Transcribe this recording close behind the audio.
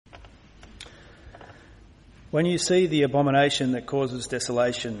When you see the abomination that causes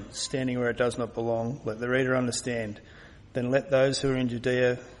desolation standing where it does not belong, let the reader understand. Then let those who are in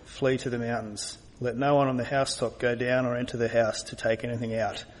Judea flee to the mountains. Let no one on the housetop go down or enter the house to take anything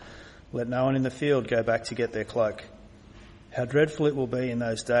out. Let no one in the field go back to get their cloak. How dreadful it will be in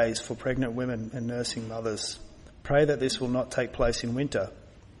those days for pregnant women and nursing mothers. Pray that this will not take place in winter,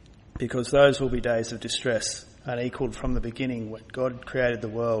 because those will be days of distress, unequalled from the beginning when God created the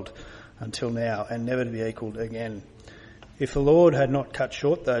world until now, and never to be equalled again. If the Lord had not cut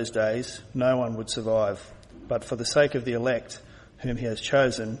short those days, no one would survive. But for the sake of the elect, whom he has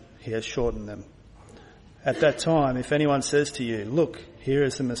chosen, he has shortened them. At that time, if anyone says to you, "Look, here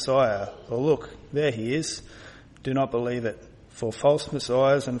is the Messiah," or "Look, there he is," do not believe it. For false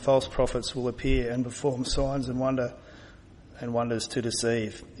messiahs and false prophets will appear and perform signs and wonders to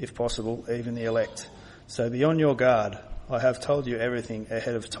deceive, if possible, even the elect. So be on your guard. I have told you everything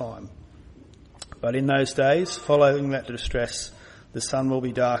ahead of time. But in those days, following that distress, the sun will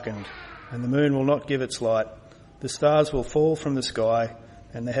be darkened, and the moon will not give its light. The stars will fall from the sky,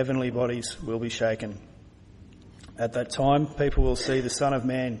 and the heavenly bodies will be shaken. At that time, people will see the Son of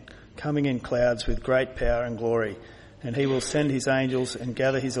Man coming in clouds with great power and glory, and he will send his angels and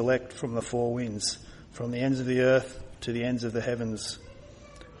gather his elect from the four winds, from the ends of the earth to the ends of the heavens.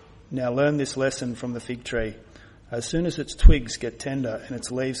 Now learn this lesson from the fig tree. As soon as its twigs get tender and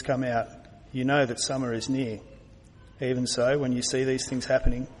its leaves come out, you know that summer is near. Even so, when you see these things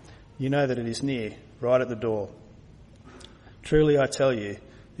happening, you know that it is near, right at the door. Truly I tell you,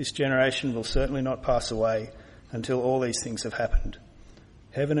 this generation will certainly not pass away until all these things have happened.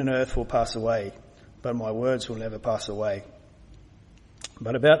 Heaven and earth will pass away, but my words will never pass away.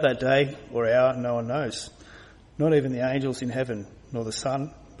 But about that day or hour no one knows, not even the angels in heaven, nor the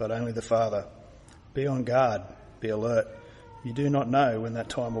Son, but only the Father. Be on guard, be alert. You do not know when that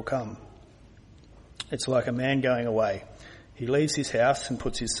time will come. It's like a man going away. He leaves his house and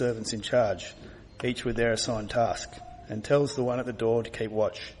puts his servants in charge, each with their assigned task, and tells the one at the door to keep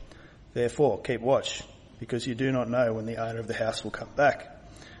watch. Therefore, keep watch, because you do not know when the owner of the house will come back,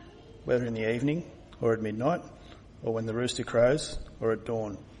 whether in the evening or at midnight, or when the rooster crows, or at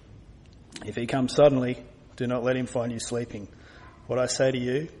dawn. If he comes suddenly, do not let him find you sleeping. What I say to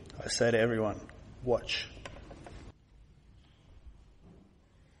you, I say to everyone, watch.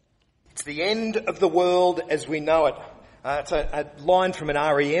 It's the end of the world as we know it. It's a line from an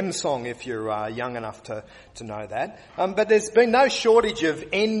REM song, if you're young enough to know that. But there's been no shortage of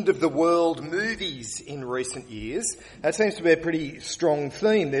end-of-the-world movies in recent years. That seems to be a pretty strong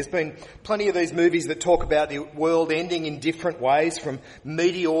theme. There's been plenty of these movies that talk about the world ending in different ways, from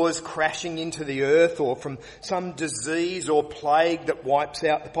meteors crashing into the earth, or from some disease or plague that wipes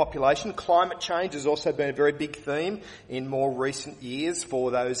out the population. Climate change has also been a very big theme in more recent years for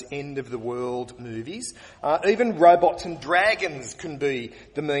those end-of-the-world movies. Even robots and dragons can be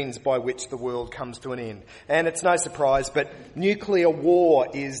the means by which the world comes to an end. And it's no surprise, but nuclear war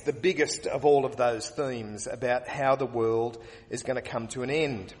is the biggest of all of those themes about how the world is going to come to an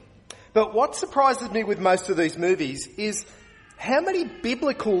end. But what surprises me with most of these movies is how many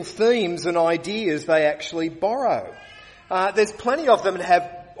biblical themes and ideas they actually borrow. There's plenty of them that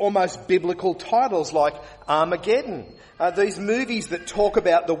have almost biblical titles like Armageddon. These movies that talk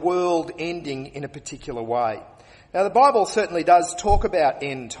about the world ending in a particular way. Now, the Bible certainly does talk about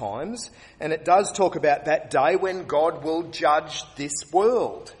end times, and it does talk about that day when God will judge this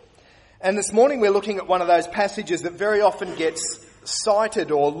world. And this morning we're looking at one of those passages that very often gets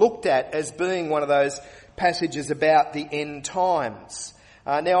cited or looked at as being one of those passages about the end times.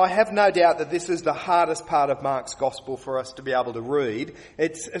 Now, I have no doubt that this is the hardest part of Mark's Gospel for us to be able to read.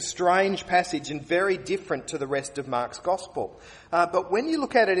 It's a strange passage and very different to the rest of Mark's Gospel. But when you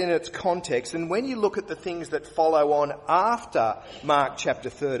look at it in its context, and when you look at the things that follow on after Mark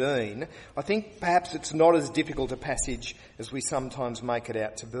chapter 13, I think perhaps it's not as difficult a passage as we sometimes make it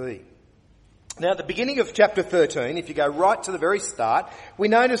out to be. Now, at the beginning of chapter 13, if you go right to the very start, we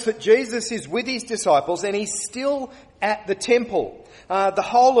notice that Jesus is with his disciples and he's still at the temple. The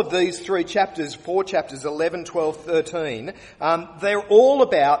whole of these four chapters, 11, 12, 13, they're all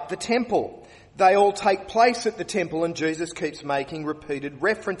about the temple. They all take place at the temple, and Jesus keeps making repeated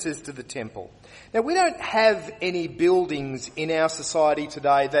references to the temple. Now, we don't have any buildings in our society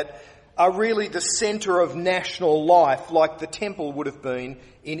today that are really the centre of national life like the temple would have been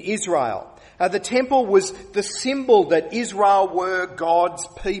in Israel. The temple was the symbol that Israel were God's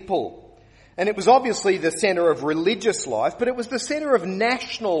people. And it was obviously the centre of religious life, but it was the centre of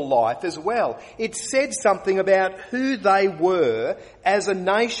national life as well. It said something about who they were as a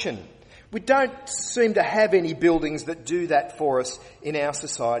nation. We don't seem to have any buildings that do that for us in our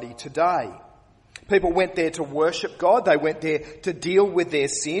society today. People went there to worship God. They went there to deal with their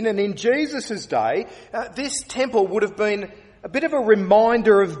sin. And in Jesus' day, this temple would have been a bit of a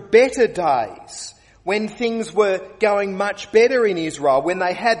reminder of better days, when things were going much better in Israel, when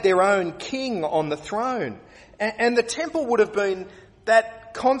they had their own king on the throne. And the temple would have been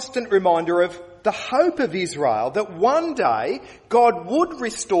that constant reminder of the hope of Israel, that one day God would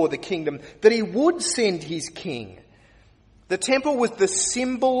restore the kingdom, that he would send his king. The temple was the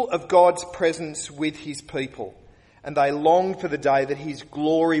symbol of God's presence with his people, and they longed for the day that his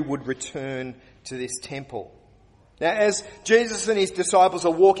glory would return to this temple. Now, as Jesus and his disciples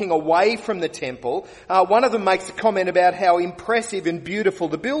are walking away from the temple, one of them makes a comment about how impressive and beautiful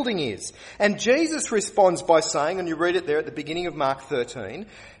the building is. And Jesus responds by saying, and you read it there at the beginning of Mark 13,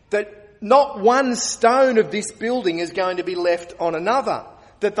 that not one stone of this building is going to be left on another,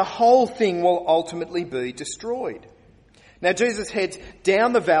 that the whole thing will ultimately be destroyed. Now Jesus heads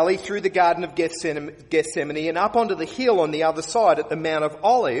down the valley through the Garden of Gethsemane and up onto the hill on the other side at the Mount of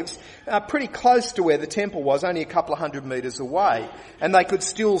Olives, pretty close to where the temple was, only a couple of 100 metres away. And they could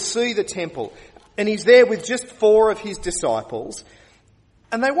still see the temple. And he's there with just 4 of his disciples.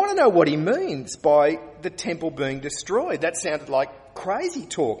 And they want to know what he means by the temple being destroyed. That sounded like crazy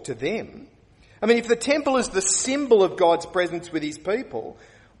talk to them. I mean, if the temple is the symbol of God's presence with his people,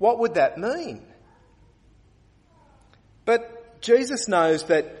 what would that mean? But Jesus knows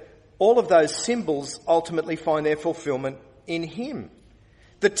that all of those symbols ultimately find their fulfilment in him.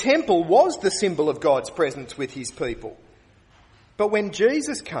 The temple was the symbol of God's presence with his people. But when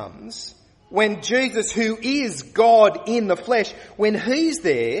Jesus comes, when Jesus, who is God in the flesh, when he's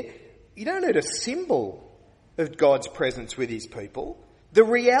there, you don't need a symbol of God's presence with his people. The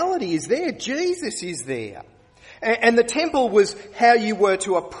reality is there. Jesus is there. And the temple was how you were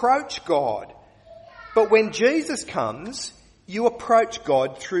to approach God. But when Jesus comes, you approach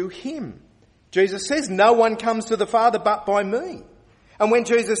God through him. Jesus says, no one comes to the Father but by me. And when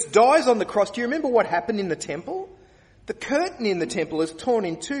Jesus dies on the cross, do you remember what happened in the temple? The curtain in the temple is torn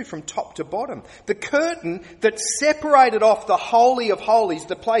in two from top to bottom. The curtain that separated off the Holy of Holies,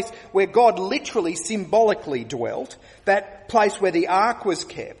 the place where God literally, symbolically dwelt, that place where the ark was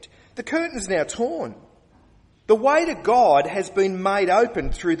kept, the curtain's now torn. The way to God has been made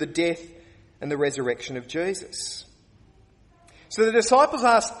open through the death and the resurrection of Jesus. So the disciples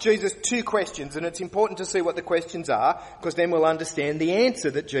asked Jesus 2 questions, and it's important to see what the questions are, because then we'll understand the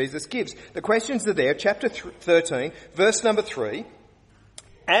answer that Jesus gives. The questions are there, chapter 13, verse number 3.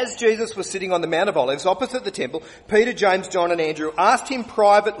 As Jesus was sitting on the Mount of Olives opposite the temple, Peter, James, John and Andrew asked him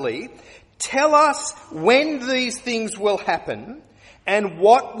privately, tell us when these things will happen and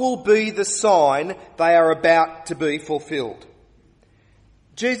what will be the sign they are about to be fulfilled.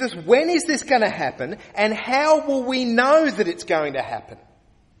 Jesus, when is this going to happen and how will we know that it's going to happen?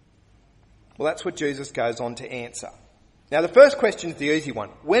 Well, that's what Jesus goes on to answer. Now, the first question is the easy one.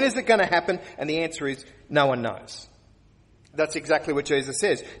 When is it going to happen? And the answer is no one knows. That's exactly what Jesus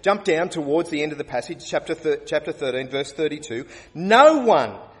says. Jump down towards the end of the passage, chapter 13, verse 32. No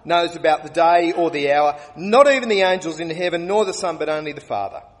one knows about the day or the hour, not even the angels in heaven, nor the Son, but only the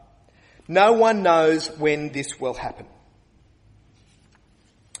Father. No one knows when this will happen.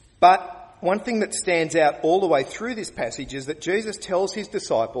 But one thing that stands out all the way through this passage is that Jesus tells his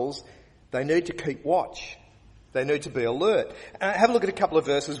disciples they need to keep watch. They need to be alert. Have a look at a couple of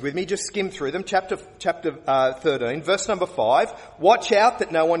verses with me. Just skim through them. Chapter 13, verse number 5. Watch out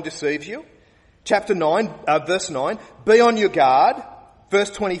that no one deceives you. Chapter 9, verse 9. Be on your guard.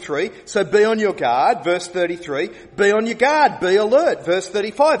 Verse 23. So be on your guard. Verse 33. Be on your guard. Be alert. Verse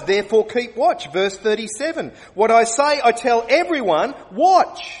 35. Therefore keep watch. Verse 37. What I say, I tell everyone,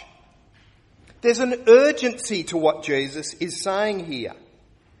 watch. There's an urgency to what Jesus is saying here.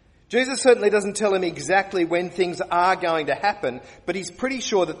 Jesus certainly doesn't tell him exactly when things are going to happen, but he's pretty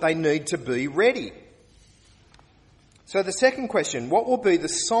sure that they need to be ready. So the second question, what will be the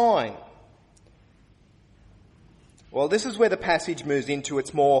sign? Well, this is where the passage moves into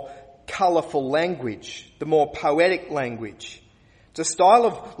its more colourful language, the more poetic language. It's a style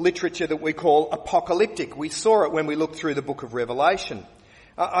of literature that we call apocalyptic. We saw it when we looked through the book of Revelation.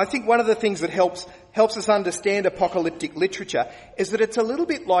 I think one of the things that helps us understand apocalyptic literature is that it's a little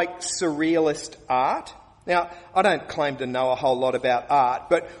bit like surrealist art. Now, I don't claim to know a whole lot about art,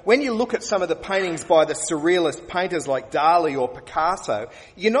 but when you look at some of the paintings by the surrealist painters like Dali or Picasso,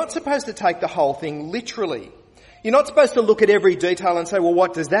 you're not supposed to take the whole thing literally. You're not supposed to look at every detail and say, well,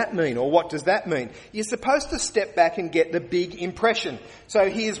 what does that mean? Or what does that mean? You're supposed to step back and get the big impression. So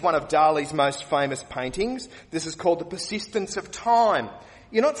here's one of Dali's most famous paintings. This is called The Persistence of Time.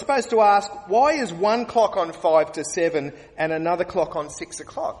 You're not supposed to ask, why is one clock on 5 to 7 and another clock on 6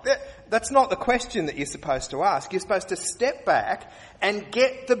 o'clock? That's not the question that you're supposed to ask. You're supposed to step back and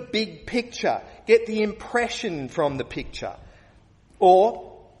get the big picture, get the impression from the picture.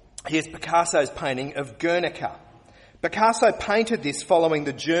 Or, here's Picasso's painting of Guernica. Picasso painted this following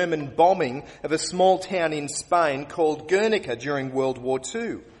the German bombing of a small town in Spain called Guernica during World War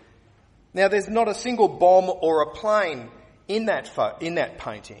II. Now, there's not a single bomb or a plane in that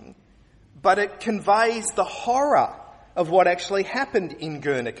painting, but it conveys the horror of what actually happened in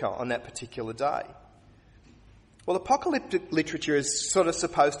Guernica on that particular day. Well, apocalyptic literature is sort of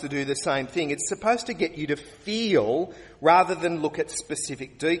supposed to do the same thing. It's supposed to get you to feel rather than look at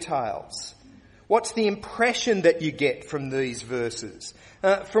specific details. What's the impression that you get from these verses?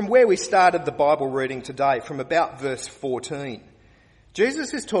 From where we started the Bible reading today, from about verse 14,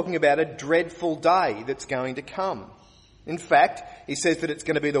 Jesus is talking about a dreadful day that's going to come. In fact, he says that it's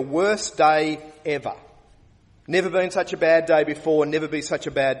going to be the worst day ever. Never been such a bad day before, never be such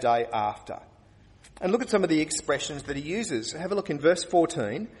a bad day after. And look at some of the expressions that he uses. Have a look in verse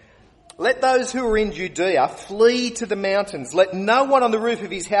 14. Let those who are in Judea flee to the mountains. Let no one on the roof of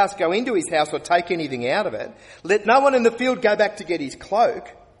his house go into his house or take anything out of it. Let no one in the field go back to get his cloak.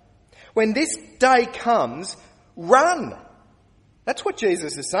 When this day comes, run. That's what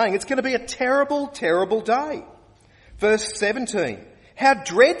Jesus is saying. It's going to be a terrible, terrible day. Verse 17, how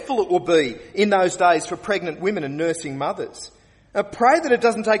dreadful it will be in those days for pregnant women and nursing mothers. Pray that it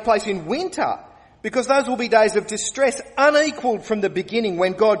doesn't take place in winter, because those will be days of distress unequalled from the beginning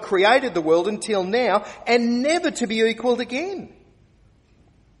when God created the world until now, and never to be equalled again.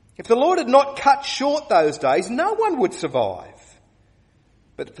 If the Lord had not cut short those days, no one would survive.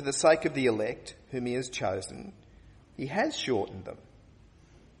 But for the sake of the elect, whom he has chosen, he has shortened them.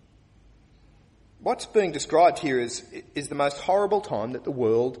 What's being described here is the most horrible time that the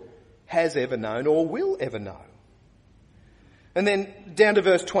world has ever known or will ever know. And then down to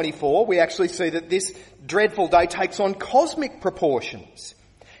verse 24, we actually see that this dreadful day takes on cosmic proportions.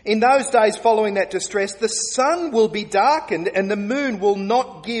 In those days following that distress, the sun will be darkened and the moon will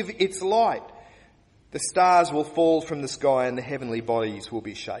not give its light. The stars will fall from the sky and the heavenly bodies will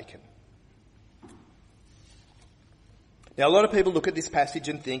be shaken. Now, a lot of people look at this passage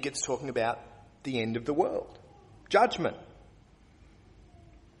and think it's talking about the end of the world, judgment.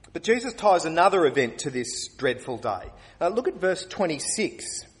 But Jesus ties another event to this dreadful day. Look at verse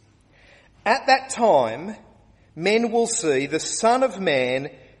 26. At that time, men will see the Son of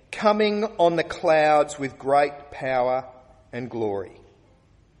Man coming on the clouds with great power and glory.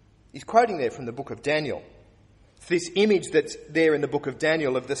 He's quoting there from the book of Daniel. It's this image that's there in the book of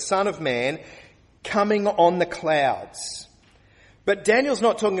Daniel of the Son of Man coming on the clouds. But Daniel's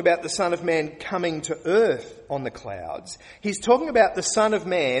not talking about the Son of Man coming to earth on the clouds. He's talking about the Son of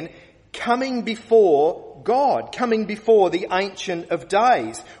Man coming before God, coming before the Ancient of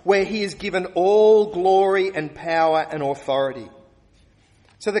Days, where he is given all glory and power and authority.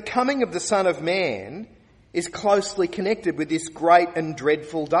 So the coming of the Son of Man is closely connected with this great and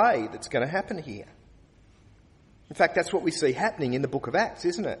dreadful day that's going to happen here. In fact, that's what we see happening in the book of Acts,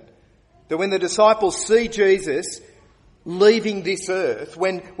 isn't it? That when the disciples see Jesus leaving this earth,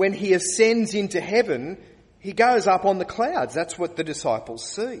 when he ascends into heaven, he goes up on the clouds. That's what the disciples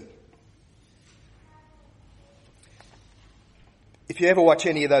see. If you ever watch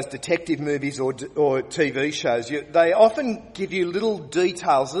any of those detective movies or TV shows, they often give you little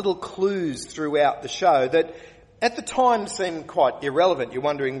details, little clues throughout the show that at the time seem quite irrelevant. You're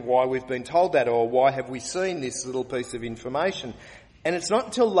wondering why we've been told that or why have we seen this little piece of information. And it's not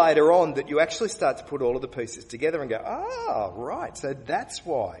until later on that you actually start to put all of the pieces together and go, right, so that's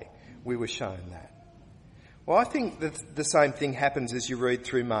why we were shown that. Well, I think that the same thing happens as you read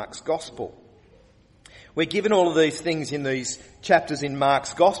through Mark's Gospel. We're given all of these things in these chapters in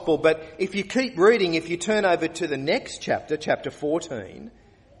Mark's Gospel, but if you keep reading, if you turn over to the next chapter, chapter 14,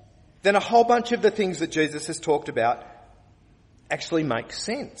 then a whole bunch of the things that Jesus has talked about actually make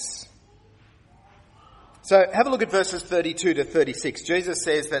sense. So have a look at verses 32 to 36. Jesus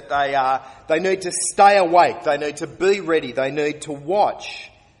says that they need to stay awake, they need to be ready, they need to watch.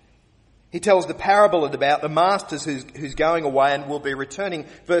 He tells the parable about the masters who's going away and will be returning.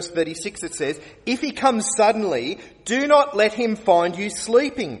 Verse 36 it says, if he comes suddenly, do not let him find you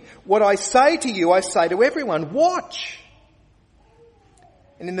sleeping. What I say to you, I say to everyone, watch.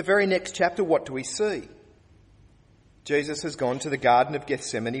 And in the very next chapter, what do we see? Jesus has gone to the Garden of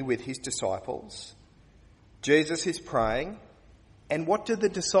Gethsemane with his disciples. Jesus is praying, and what do the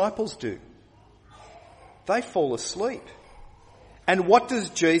disciples do? They fall asleep. And what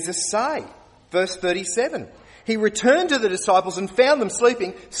does Jesus say? Verse 37. he returned to the disciples and found them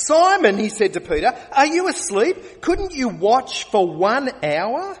sleeping. "Simon," he said to Peter, "are you asleep? Couldn't you watch for 1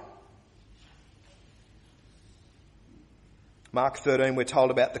 hour?" Mark 13, we're told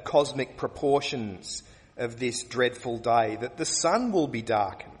about the cosmic proportions of this dreadful day, that the sun will be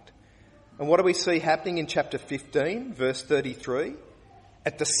darkened. And what do we see happening in chapter 15, verse 33?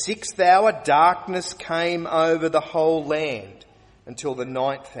 "At the 6th hour, darkness came over the whole land until the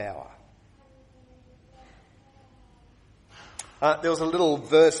 9th hour." There was a little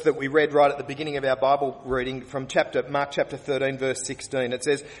verse that we read right at the beginning of our Bible reading from Mark chapter 13, verse 16. It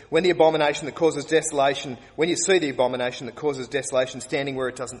says, when you see the abomination that causes desolation standing where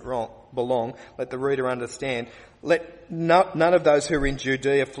it doesn't belong, let the reader understand. Let none of those who are in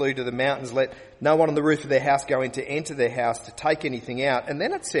Judea flee to the mountains. Let no one on the roof of their house go in to enter their house to take anything out. And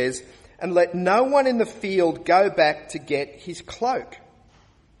then it says, and let no one in the field go back to get his cloak.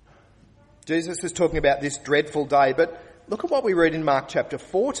 Jesus is talking about this dreadful day, but look at what we read in Mark chapter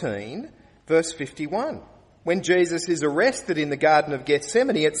 14, verse 51. When Jesus is arrested in the Garden of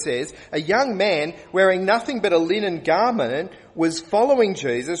Gethsemane, it says, a young man wearing nothing but a linen garment was following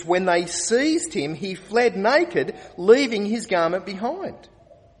Jesus. When they seized him, he fled naked, leaving his garment behind.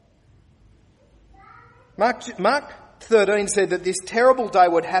 Mark 13 said that this terrible day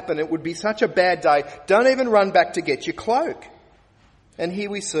would happen. It would be such a bad day. Don't even run back to get your cloak. And here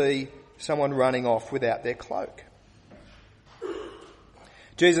we see someone running off without their cloak.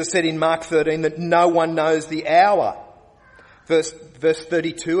 Jesus said in Mark 13 that no one knows the hour. Verse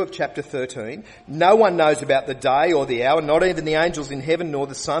 32 of chapter 13, no one knows about the day or the hour, not even the angels in heaven nor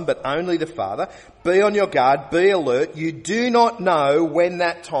the Son, but only the Father. Be on your guard, be alert. You do not know when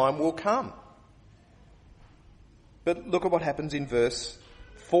that time will come. But look at what happens in verse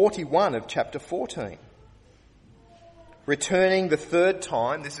 41 of chapter 14. Returning the third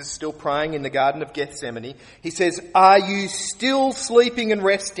time, this is still praying in the Garden of Gethsemane, he says, are you still sleeping and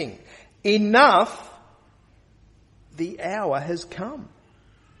resting? Enough, the hour has come.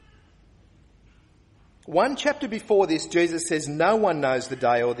 One chapter before this, Jesus says no one knows the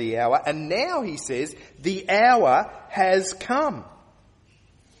day or the hour, and now he says the hour has come.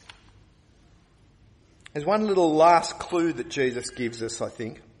 There's one little last clue that Jesus gives us, I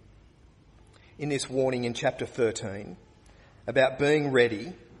think, in this warning in chapter 13. About being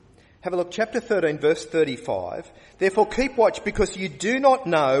ready. Have a look, chapter 13, verse 35. Therefore keep watch, because you do not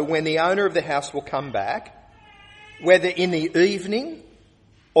know when the owner of the house will come back, whether in the evening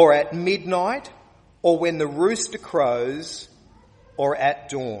or at midnight or when the rooster crows or at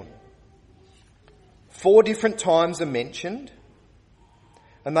dawn. 4 different times are mentioned,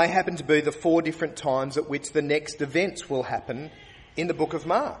 and they happen to be the 4 different times at which the next events will happen in the book of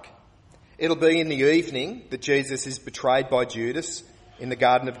Mark. It'll be in the evening that Jesus is betrayed by Judas in the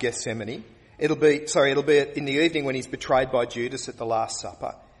Garden of Gethsemane. It'll be in the evening when he's betrayed by Judas at the Last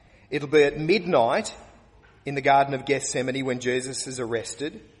Supper. It'll be at midnight in the Garden of Gethsemane when Jesus is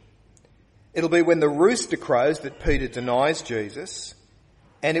arrested. It'll be when the rooster crows that Peter denies Jesus.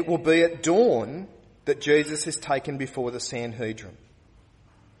 And it will be at dawn that Jesus is taken before the Sanhedrin.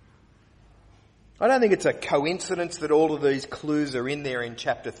 I don't think it's a coincidence that all of these clues are in there in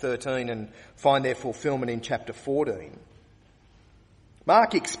chapter 13 and find their fulfilment in chapter 14.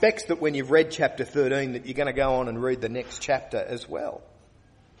 Mark expects that when you've read chapter 13 that you're going to go on and read the next chapter as well.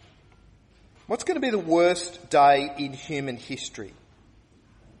 What's going to be the worst day in human history?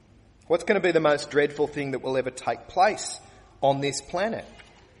 What's going to be the most dreadful thing that will ever take place on this planet?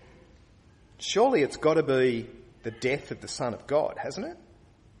 Surely it's got to be the death of the Son of God, hasn't it?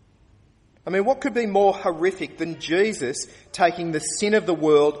 I mean, what could be more horrific than Jesus taking the sin of the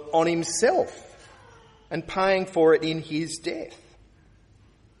world on himself and paying for it in his death?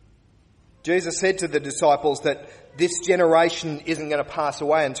 Jesus said to the disciples that this generation isn't going to pass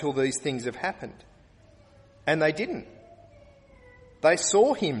away until these things have happened. And they didn't. They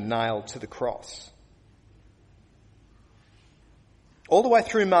saw him nailed to the cross. All the way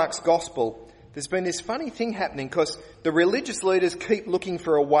through Mark's gospel, there's been this funny thing happening because the religious leaders keep looking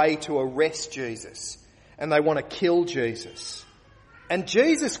for a way to arrest Jesus and they want to kill Jesus. And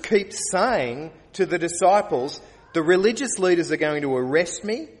Jesus keeps saying to the disciples, the religious leaders are going to arrest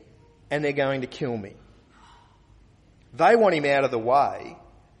me and they're going to kill me. They want him out of the way,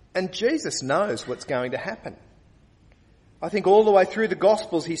 and Jesus knows what's going to happen. I think all the way through the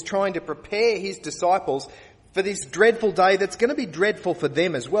Gospels he's trying to prepare his disciples for this dreadful day that's going to be dreadful for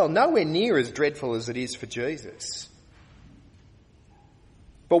them as well. Nowhere near as dreadful as it is for Jesus.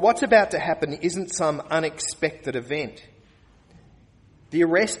 But what's about to happen isn't some unexpected event. The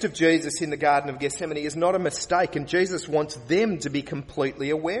arrest of Jesus in the Garden of Gethsemane is not a mistake, and Jesus wants them to be completely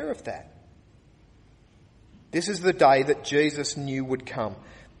aware of that. This is the day that Jesus knew would come.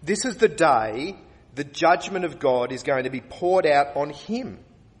 This is the day the judgment of God is going to be poured out on him.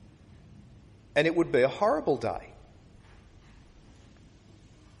 And it would be a horrible day.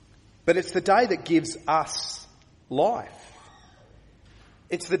 But it's the day that gives us life.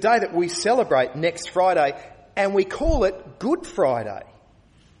 It's the day that we celebrate next Friday, and we call it Good Friday.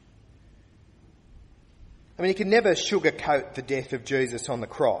 I mean, you can never sugarcoat the death of Jesus on the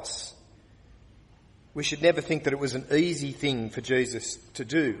cross. We should never think that it was an easy thing for Jesus to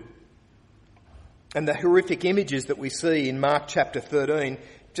do. And the horrific images that we see in Mark chapter 13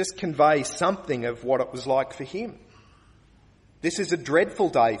 just convey something of what it was like for him. This is a dreadful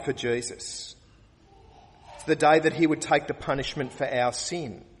day for Jesus. It's the day that he would take the punishment for our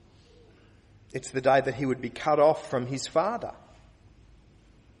sin. It's the day that he would be cut off from his Father.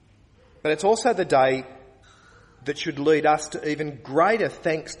 But it's also the day that should lead us to even greater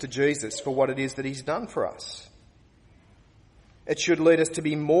thanks to Jesus for what it is that he's done for us. It should lead us to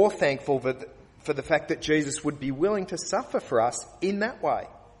be more thankful for the fact that Jesus would be willing to suffer for us in that way.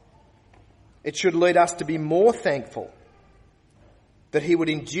 It should lead us to be more thankful that he would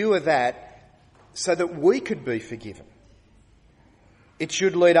endure that so that we could be forgiven. It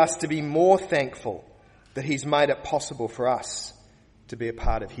should lead us to be more thankful that he's made it possible for us to be a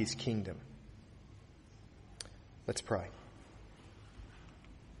part of his kingdom. Let's pray.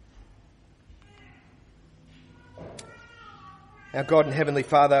 Our God and Heavenly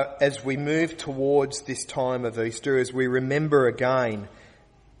Father, as we move towards this time of Easter, as we remember again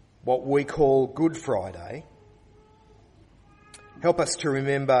what we call Good Friday, help us to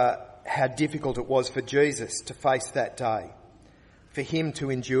remember how difficult it was for Jesus to face that day, for him to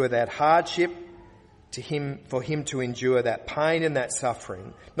endure that hardship, for him to endure that pain and that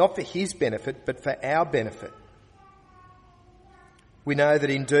suffering, not for his benefit, but for our benefit. We know that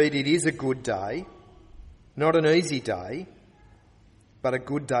indeed it is a good day, not an easy day, but a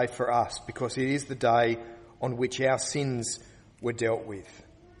good day for us, because it is the day on which our sins were dealt with.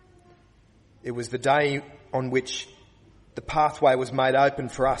 It was the day on which the pathway was made open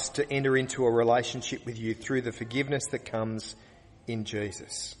for us to enter into a relationship with you through the forgiveness that comes in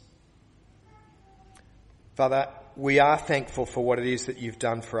Jesus. Father, we are thankful for what it is that you've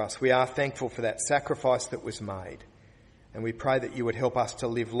done for us. We are thankful for that sacrifice that was made. And we pray that you would help us to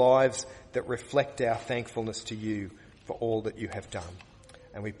live lives that reflect our thankfulness to you for all that you have done.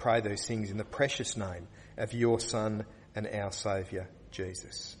 And we pray those things in the precious name of your Son and our Saviour,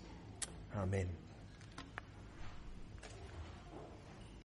 Jesus. Amen.